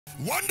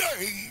One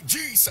day,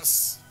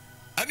 Jesus,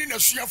 and in a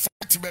sheer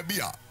fight,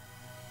 baby,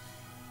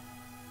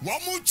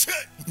 one more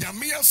check,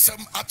 Yamia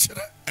some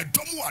achere, a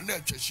domu and a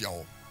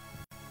cheshio.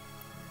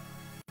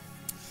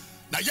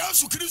 Now,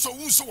 Yasu Christo,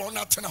 who so on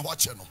that 10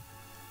 channel.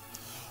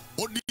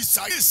 Or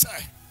decide,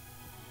 say,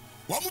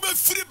 one more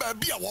free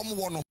baby, one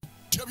more.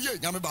 Tell me,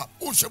 Yamaba,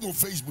 Oshamo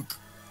Facebook,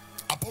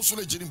 Apostle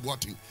Agyenim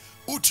Boateng,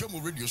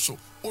 Oshamo Radio Show,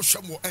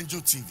 Oshamo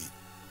Angel TV.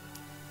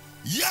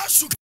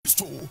 Yasu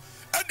Christo,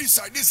 and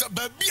decide this a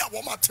baby, a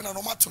woman, and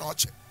no matter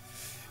what.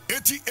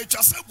 Eti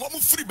echase woman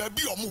free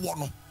baby, or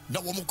one,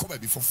 no woman come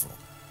before from.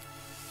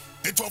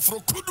 It was for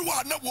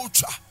Kudua, no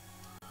watcher.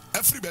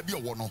 A free baby,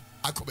 or one,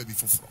 I come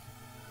before from.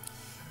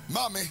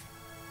 Mammy,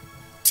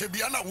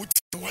 Tebiana would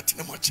what in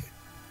a much.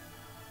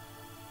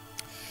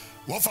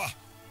 Wafa,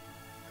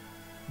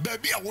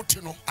 baby, I want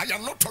to know. I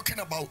am not talking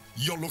about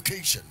your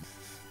location,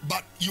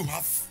 but you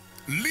have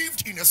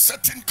lived in a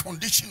certain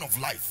condition of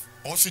life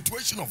or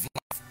situation of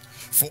life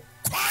for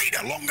quite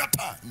a longer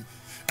time.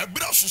 A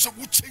brother should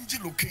will change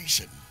the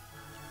location.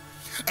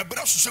 A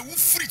brother should will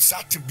free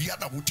sat to be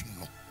other would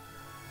know.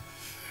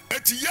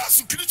 At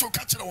Yasu Christo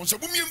catcher on some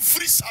women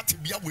free sat to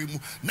be a woman,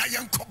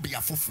 Nayan Kobe a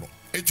fufro,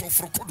 it's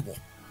for cold war.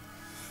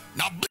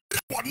 Now,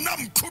 what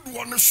nam could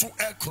one so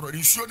aircraft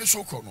in Shone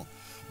Sokono.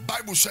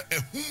 Bible says a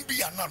whom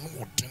be a non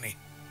wotene.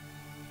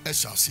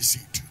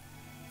 SRCC2.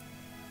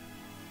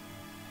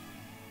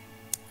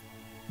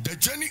 The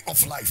journey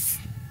of life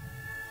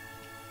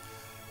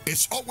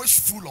is always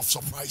full of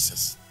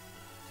surprises.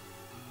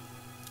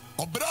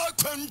 Obra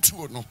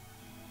kwantu no.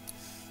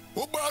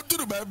 Oba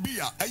duru baby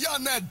a ya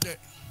na de.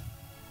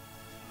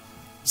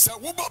 Se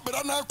woba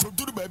bra na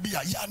koduru baby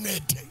a ya na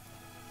de.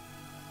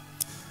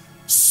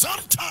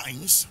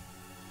 Sometimes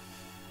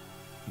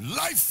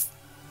life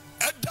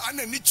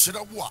edana ni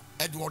chira wo a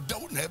ed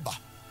wodaw na eba.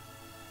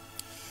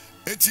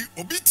 Eti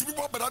obi tibi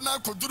bo bra na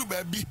koduru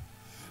baby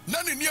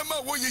na ne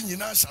niema wo ye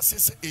nyina hyase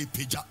se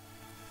epeja.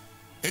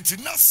 Eti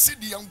na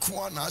sidi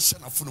yanko na ahye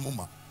na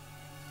funumuma.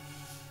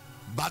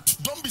 But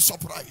don't be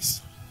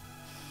surprised.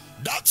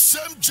 That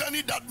same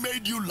journey that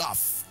made you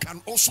laugh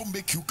can also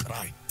make you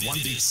cry. One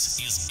day. This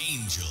is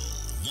Angel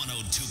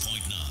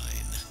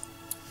 102.9.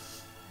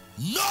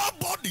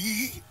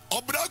 Nobody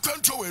obra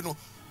control no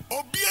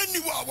obi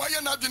aniwa wa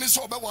ye na dwene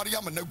so obeware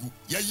amanagu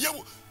ye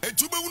ye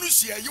etube hunu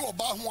sie ye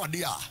oba ho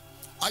ade a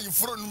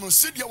ayeforo no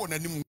sidi won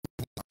anim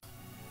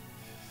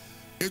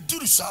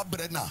eduru sa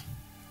bre na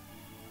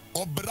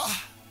obra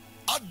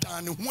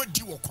adan ho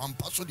adi wo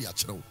kwampa so de a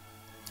kire wo.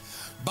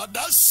 But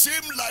that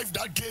same life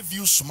that gave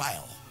you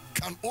smile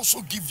can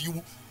also give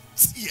you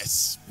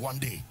tears one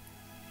day.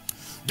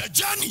 The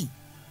journey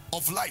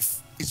of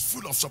life is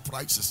full of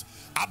surprises.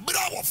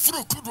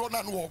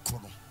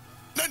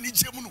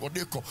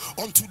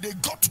 Until they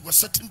got to a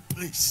certain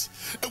place,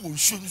 it will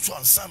show you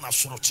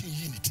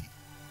unity.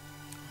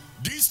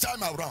 This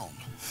time around,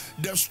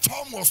 the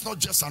storm was not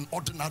just an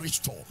ordinary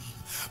storm,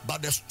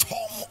 but the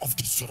storm of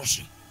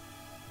destruction.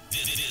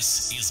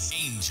 This is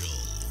Angel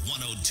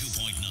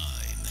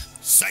 102.9.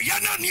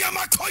 Sayana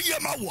niyama koye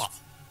mawa.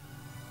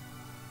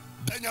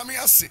 Benyami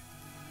ase.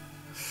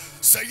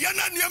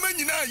 Sayana niyama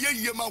nyina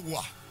ye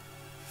mawa.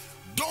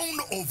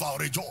 Don't over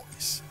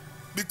rejoice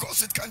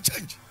because it can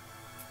change.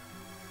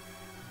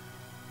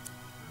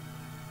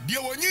 Dia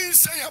wonyi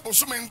say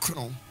abosom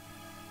nkro.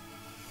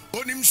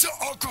 Onim se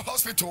oko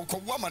hospital ko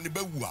wama ne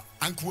bawua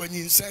anko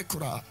wanyi say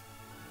kura.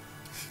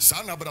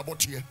 Sana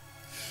brabotie.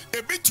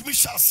 Ebitumi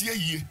hyase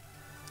yie.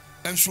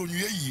 Enso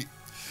nwie yie.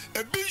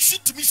 Ebi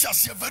shitumi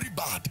hyase very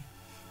bad.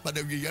 But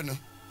the Vienna,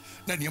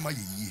 Nanyama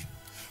ye.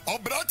 Or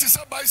Bratis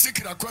a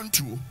bicycle a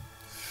quantu.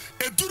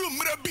 A duru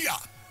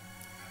mrabia.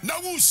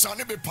 Now, son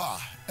be pa,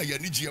 a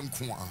Yanigium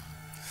Kwa.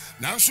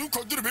 Now, so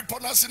could do be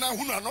ponasina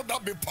who are not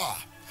that be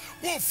pa.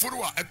 Wo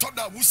furua, a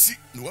toda wusi,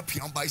 no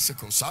pian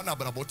bicycle, sana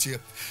brabotia.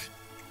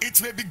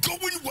 It may be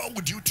going well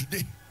with you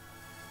today.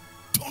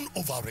 Don't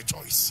over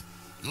rejoice.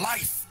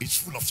 Life is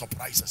full of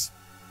surprises.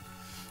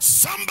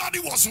 Somebody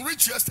was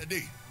rich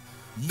yesterday,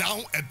 now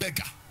a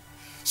beggar.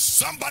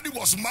 Somebody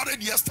was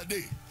married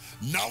yesterday,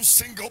 now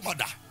single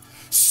mother.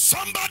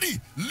 Somebody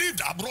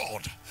lived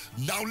abroad,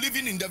 now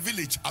living in the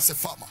village as a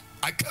farmer.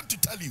 I came to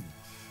tell you,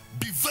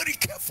 be very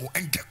careful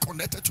and get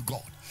connected to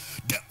God.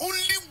 The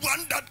only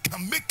one that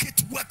can make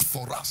it work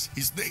for us,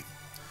 his name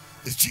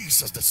is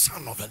Jesus, the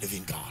Son of the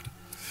living God.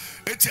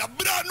 It's a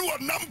brand new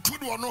nam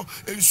kudono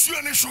and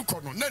suane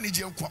shukono nani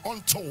jenkwa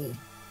until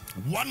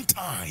one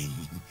time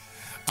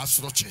as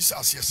Rochisa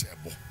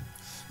yesebo.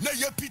 Na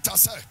ye Peter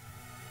said,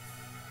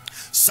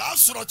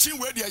 Sasrochin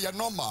where they are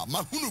normal,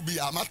 Mahunu be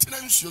a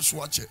maintenance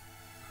watch it.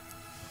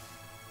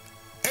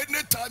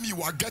 Anytime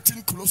you are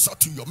getting closer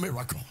to your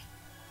miracle,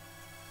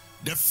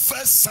 the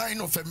first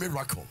sign of a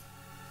miracle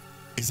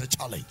is a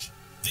challenge.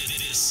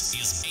 This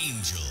is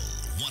Angel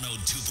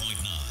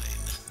 102.9.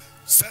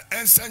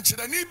 And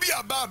Sanchirani be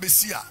a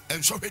babesia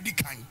and so ready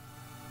kind.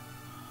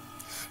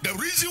 The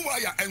reason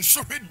why I am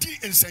so ready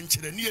in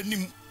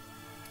Sanchirani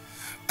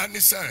and they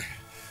say,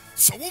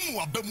 so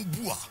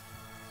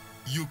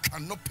you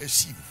cannot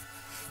perceive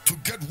to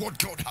get what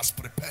God has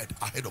prepared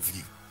ahead of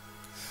you.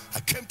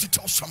 I came to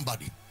tell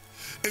somebody,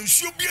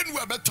 ensure bien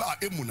we better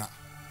emuna,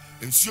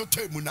 ensure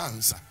te emuna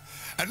ansa.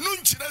 And no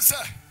nchire se,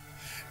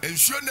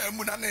 ensure na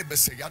emuna na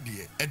ebese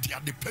yade, edi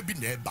ade pebi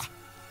na eba.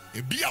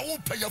 Ebi a wo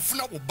pe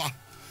yafuna wo ba.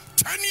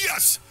 10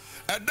 years,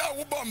 and that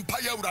wo ba mpa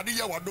ya urade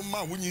ya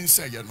wadoma wonyin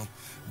se ye no.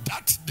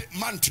 That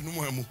month no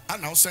mu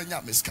and now saying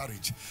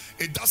miscarriage.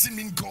 It doesn't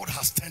mean God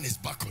has turned his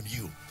back on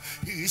you.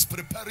 He is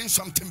preparing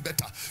something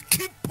better.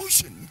 Keep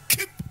pushing,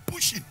 keep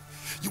pushing.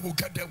 You will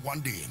get there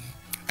one day.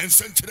 And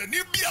send to the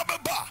new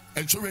Biababa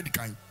and so ready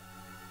kind.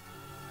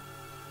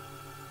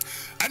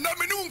 And I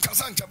mean,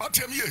 Cassandra, but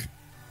him ye.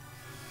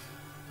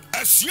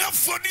 As you have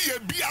for the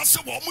Biasa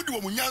Wamudu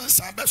Munyan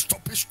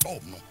stop his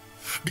storm,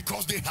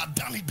 because they had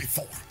done it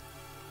before.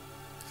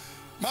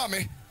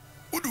 Mammy,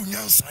 Udu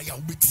Nyansa ya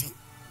waiting.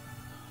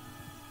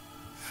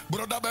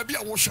 Brother, baby,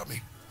 I watch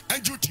me.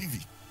 Angel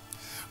TV.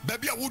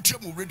 Baby, I watch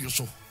you radio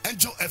show.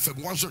 Angel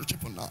FM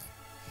 102.9.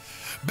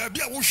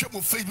 Baby, I watch you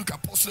Facebook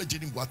Apostle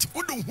Agyenim Boateng.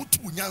 We don't want to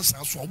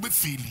nyansa so we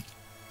feel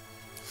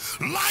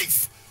it.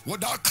 Life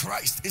without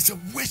Christ is a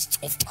waste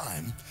of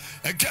time.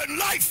 Again,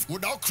 life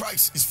without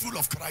Christ is full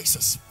of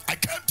crisis. I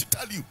came to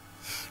tell you,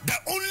 the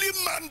only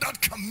man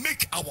that can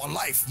make our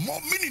life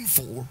more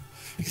meaningful,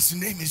 his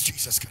name is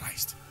Jesus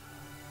Christ.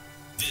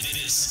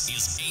 This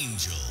is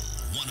Angel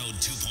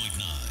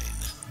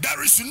 102.9.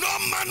 There is no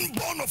man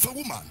born of a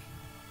woman.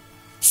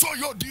 So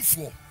you're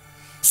D4,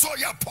 so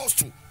you're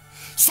apostle,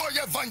 so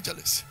you're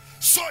evangelist,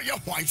 so you're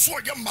white, so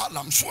you're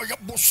malam, so you're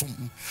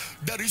bosom.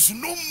 There is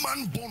no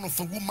man born of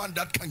a woman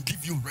that can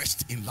give you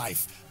rest in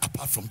life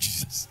apart from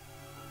Jesus.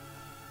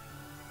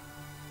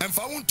 And if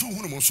I want to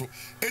also,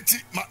 it's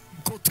my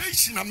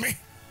quotation of me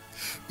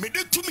de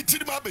to me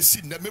till my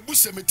besin, me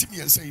buse me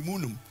timi and say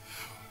munum.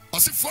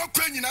 As if for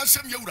queen in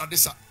some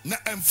Yadesa, na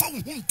and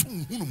found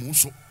huntum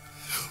so.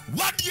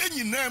 What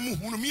ye name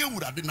whom you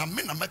would have been a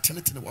man a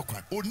maternity in the work,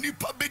 or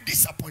nipa be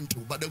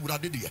disappointed, but they would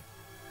have did it.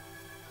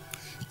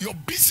 Your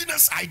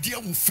business idea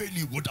will fail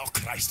you without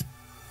Christ.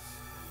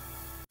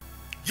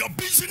 Your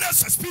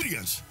business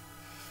experience.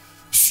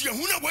 See,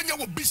 when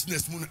you're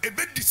business, a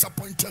bit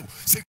disappointed,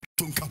 say,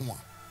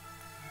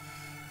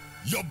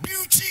 your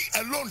beauty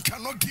alone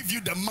cannot give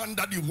you the man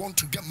that you want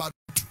to get married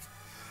to.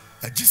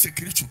 A Jesus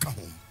to come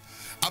home.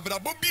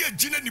 Abrabobi a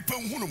gina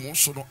nipon huno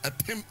so no a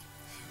pim,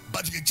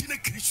 but the gina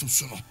Christ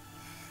so no.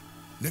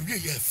 Never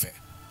ye fair.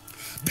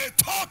 They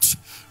thought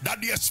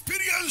that the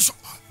experience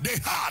they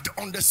had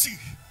on the sea,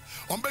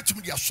 on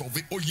betumia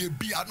solve or ye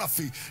be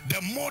anafi,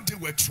 the more they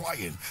were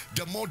trying,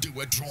 the more they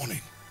were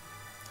drowning.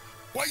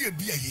 Why ye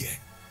be a year?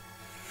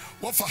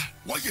 Wafa,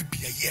 why ye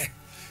be a year?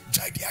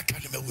 Jaidia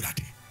Academy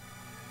Uradi.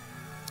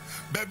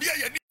 Baby,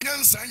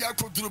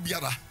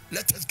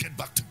 let us get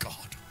back to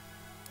God.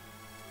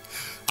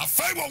 A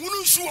five one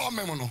who are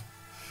memono.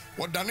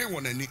 What done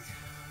one any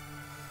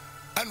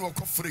and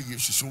walk off 3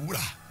 years so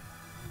wura.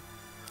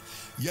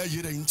 Ya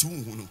yere into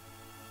unu.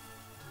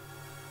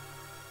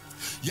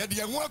 Ya the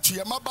young one to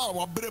Yamaba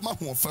or Brema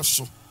who first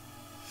so.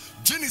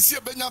 Jenny see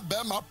a benya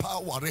bema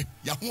power,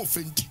 ya won't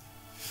fenty.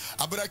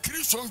 Abra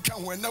Christian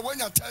can when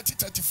you're 30,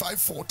 35,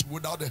 40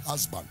 without a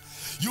husband.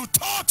 You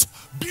thought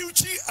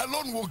beauty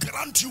alone will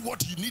grant you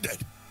what you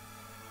needed,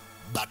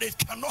 but it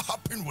cannot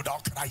happen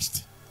without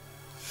Christ.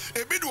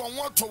 A bit one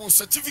want to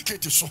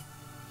certificate so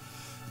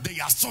they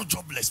are so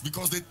jobless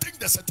because they think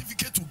the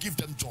certificate will give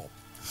them job.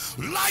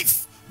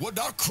 Life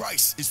without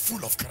Christ is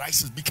full of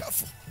crisis. Be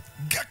careful.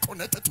 Get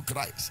connected to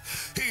Christ.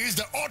 He is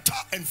the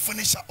author and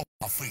finisher of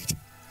our faith.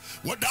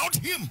 Without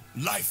him,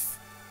 life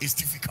is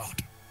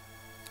difficult.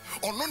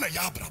 Onona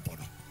ya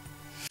brabono.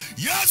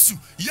 Yesu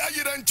ya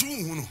yirentu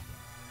hunu.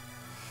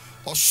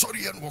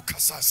 Osori en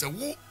wokasa se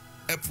wo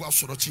epu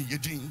asorochi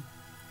yedin.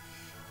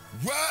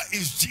 Where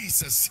is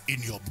Jesus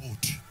in your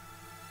boat?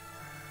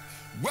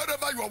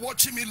 Wherever you are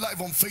watching me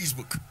live on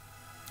Facebook,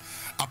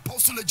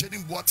 Apostle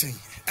Agyenim Boateng,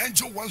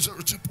 Angel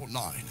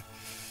 102.9.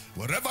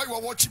 Wherever you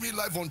are watching me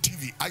live on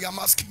TV, I am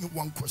asking you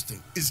one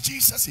question. Is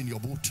Jesus in your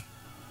boat?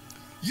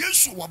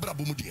 Yesu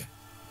wabrabomu die.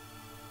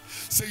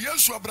 Say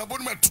Yesu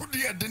wabrabomu me to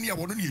die deni ya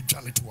wono ni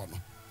dwane to ano.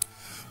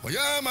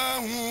 Oyama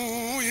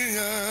hu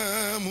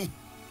yamu.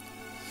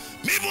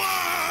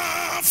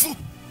 Mibuafu.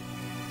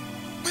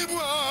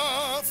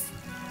 Mibuafu.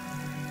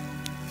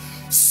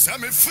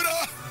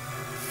 Samifra.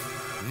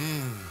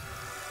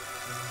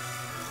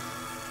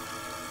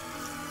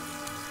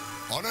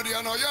 Honor the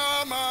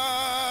anoyama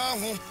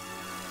hu.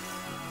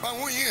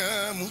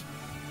 Bahuyamu.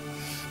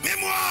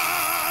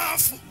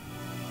 Mibuafu.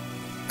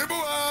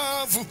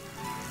 Mibuafu.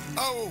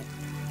 Oh.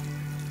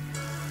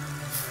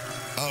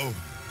 Oh.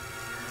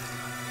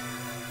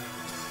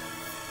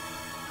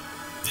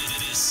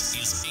 This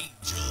is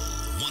Angel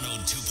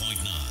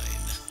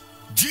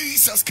 102.9.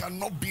 Jesus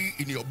cannot be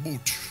in your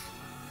boat.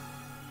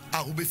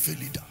 I will be fair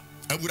leader.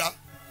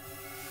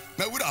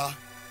 Mewura.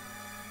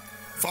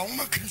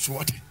 Fauma Chris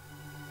what?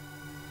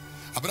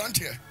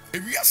 Abrante.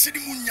 If we are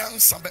sitting munyan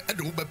sabe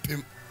edo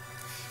bepem.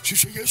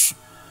 Shisha Yesu.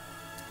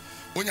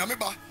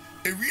 Onyameba.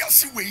 If we are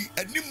see way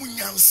eni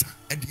munyansa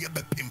edi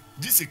bepem.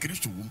 This is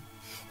Christ womb.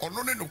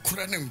 Ono ne no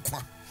kura ne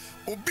nkwa.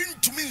 Obi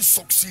ntumi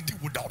succeed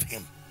without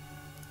him.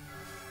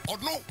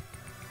 Ono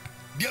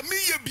dia me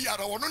ye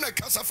biara ono na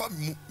kasa fa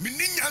mu. Me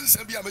ni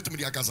nyansa bia metumi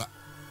dia kasa.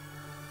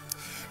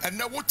 And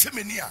now what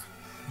temenia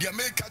dia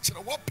me ka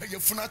kire wo pay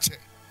funa che.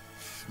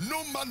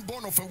 No man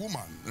born of a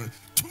woman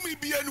to me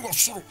be any was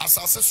soro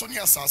asase so ne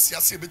asase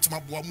ase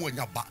betuma boa mu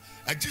anya ba.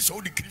 Agye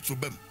so di Kristo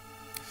bam.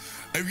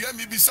 Awia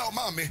mi bisa o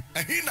ma me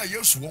ehin na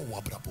Yesu wo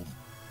abrabom.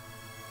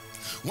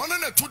 One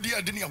na to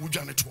dia de ne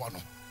awudwane to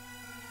ano.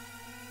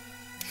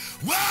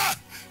 Where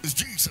is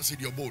Jesus in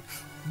your boat?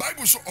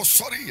 Bible so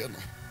sorry you know.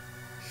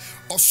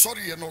 Oh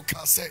sorry you know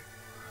ka say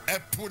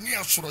eponi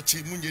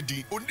asoroche munye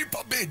din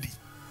onipa bedi.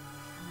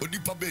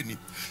 Onipa beni.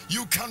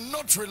 You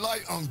cannot rely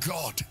on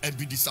God and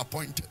be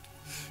disappointed.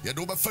 You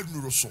do ba fa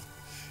nuro so.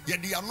 You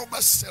dey no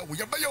ba sell.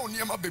 You ba ya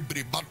oniama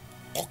bebre but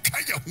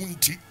okaya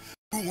hunti.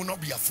 You will not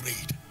be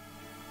afraid.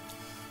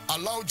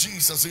 Allow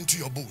Jesus into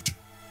your boat.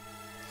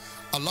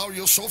 Allow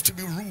yourself to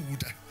be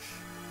rude.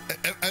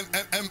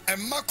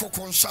 And Marco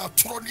Consa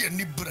Troni and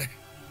Nibre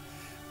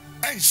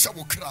and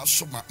Shabukra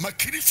Soma,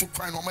 Makiri for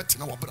crying on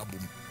Matina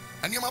Wabrabum.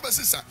 And your mother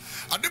says,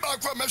 I did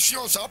not come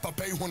as up a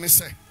pay when they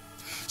say,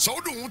 so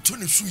do want to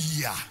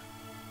Suya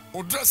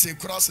or dress a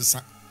crosses.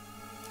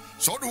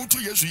 So do 2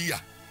 years a year.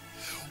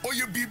 Or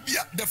you be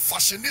the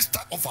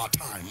fashionista of our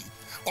time.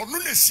 Or no,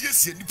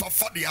 yes, and if a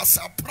fatty as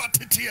a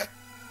pratit.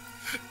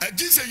 And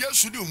Jesus,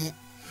 yes, you do.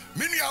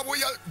 Many are we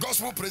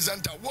gospel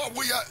presenter, what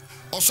we are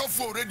also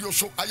for radio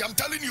show. I am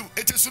telling you,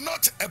 it is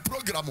not a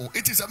program,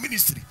 it is a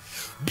ministry.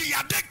 Be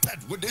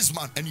addicted with this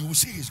man and you will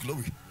see his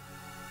glory.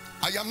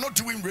 I am not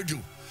doing radio,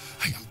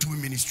 I am doing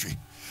ministry.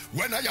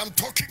 When I am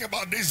talking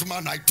about this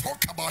man, I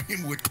talk about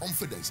him with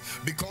confidence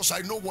because I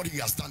know what he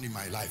has done in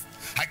my life.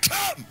 I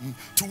come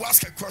to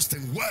ask a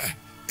question: where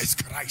is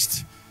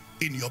Christ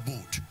in your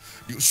boat?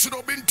 You should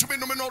have been to me,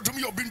 no, not to me,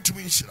 you've been to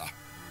me, Shira.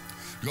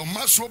 Your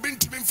master been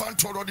to me, fan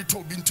to already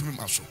told been to me,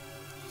 master.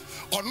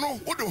 Or no,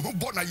 what the whole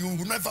born you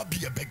will never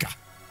be a beggar.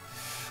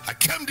 I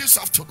came this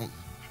afternoon.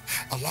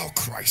 Allow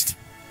Christ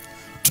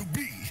to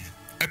be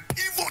a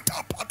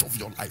pivotal part of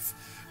your life,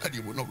 and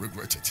you will not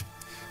regret it.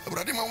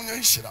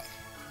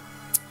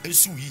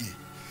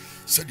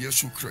 Said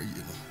yes, you cry, you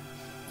know.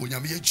 When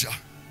you're